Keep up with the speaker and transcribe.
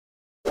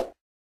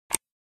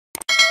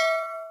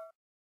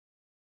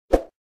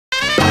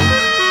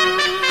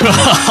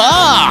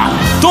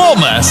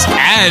Thomas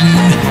and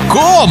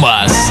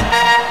Gomes.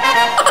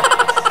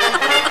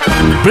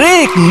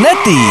 Break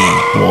නැති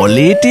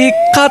politik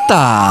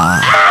kata.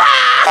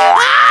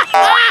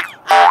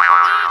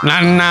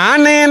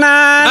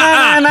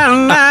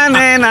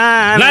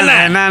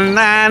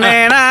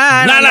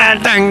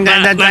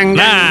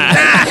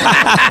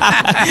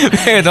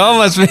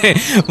 Thomas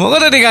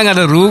මොකද ටිකක් අර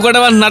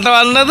රූකඩවත්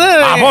නටවන්නද?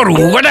 අපෝ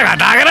රූකඩ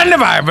කතා කරන්න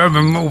එපා.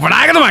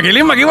 උපනායකතුමා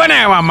කෙලින්ම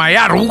කිව්වනේ මම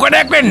යා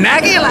රූකඩයක් වෙන්නේ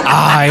නැහැ කියලා.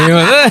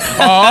 එහෙමද?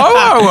 ඔව්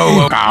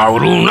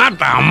කවුරු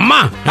වුණත්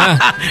අම්මා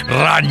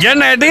රජ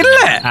නැටිල්ල.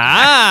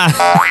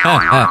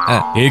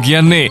 ඒ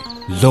කියන්නේ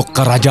ලොක්ක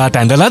රජාට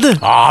ඇඳලාද?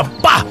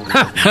 අප්පා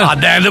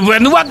අද ඇඳපු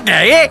ඇඳුමක්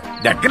ඇයි?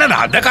 දැක්කද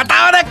අද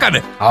කතාව දැක්කද?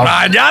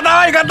 රජා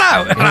තමයි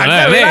කතාව. රජ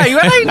වෙලා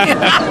ඉවරයි.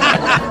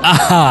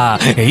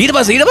 ඊට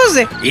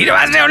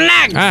පස්සේ ඔන්න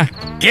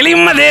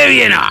කෙලින්ම දේවි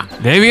එනවා.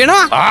 දේවි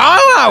එනවා?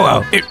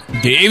 ආව්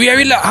දේවි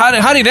ඇවිල්ලා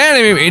හරි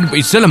නෑනේ මේ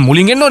ඉස්සෙල්ලා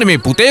මුලින් එන්න ඕනේ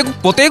මේ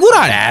පොතේ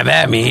කුරානේ.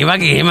 බෑ මේ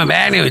වගේ එහෙම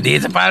බෑනේ ඔය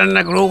දේශපාලන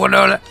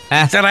රූකඩවල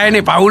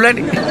ඉස්සරහනේ පවුලනේ.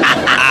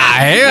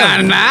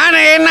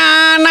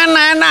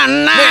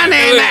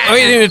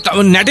 ඔය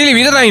නැටිලි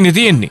විතරයිනේ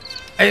තියෙන්නේ.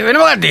 ඒ වෙන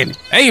මොකක්ද තියෙන්නේ?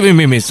 ඇයි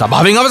මේ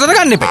සභාවෙන් අවසර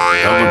ගන්න එපා.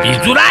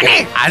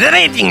 පිස්සුරානේ.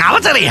 අදරේ ඉතින්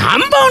අවසරේ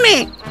හම්බ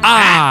වුණේ.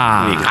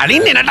 මේ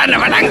කලින් නටන්න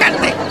පටන්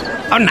ගත්තේ.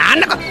 ඔන්න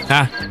නාන්නකෝ.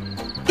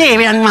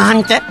 දේවයන්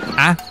වහන්සේ.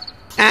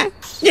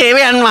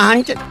 දේවයන්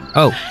වහන්සේ.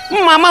 ඔව්.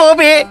 මම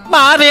ඔබේ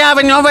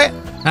භාර්යාවනේ ඔබ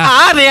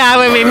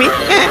ආර්යාව වෙමි.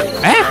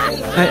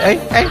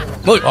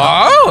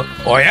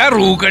 ඔය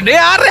රූකඩේ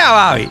ආර්යාව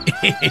ආවේ.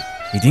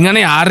 ඉතින්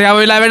අනේ ආර්යාව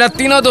වෙලා වැඩක්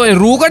තියනවද ඔය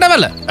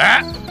රූකඩවල?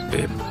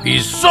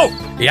 පිස්සෝ.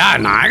 යා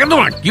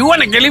නායකතුමා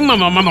කිව්වනේ කෙලින්ම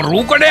මම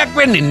රූකඩයක්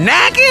වෙන්නේ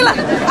නැහැ කියලා.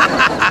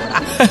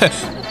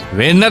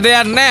 වෙන්න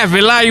දෙයක් නැහැ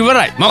වෙලා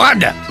ඉවරයි.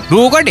 මොකද්ද?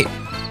 රූකඩේ.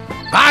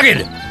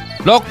 කාගේද?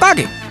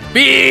 ලොක්කාගේ.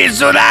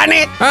 පිස්සු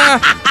දානේ.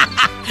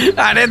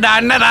 අනේ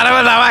දන්න තරම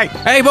තමයි.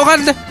 ඇයි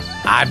මොකද්ද?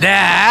 අද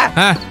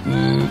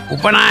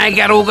උපනායක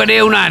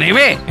රූකඩේ වුණා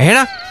නෙමෙයි.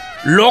 එහෙනම්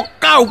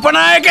ලොක්කා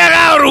උපනායකයා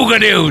ගාව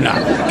රූකඩේ වුණා.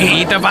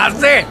 ඊට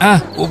පස්සේ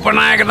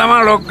උපනායක තමයි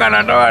ලොක්කා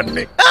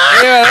නටවන්නේ.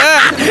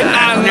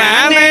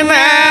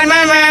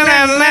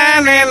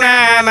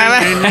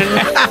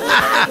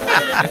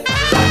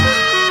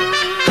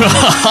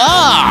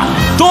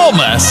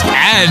 Thomas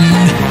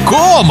and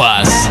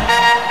Gomes.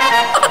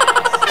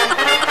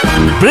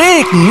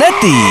 Break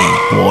නැති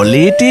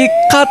politik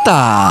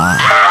kata.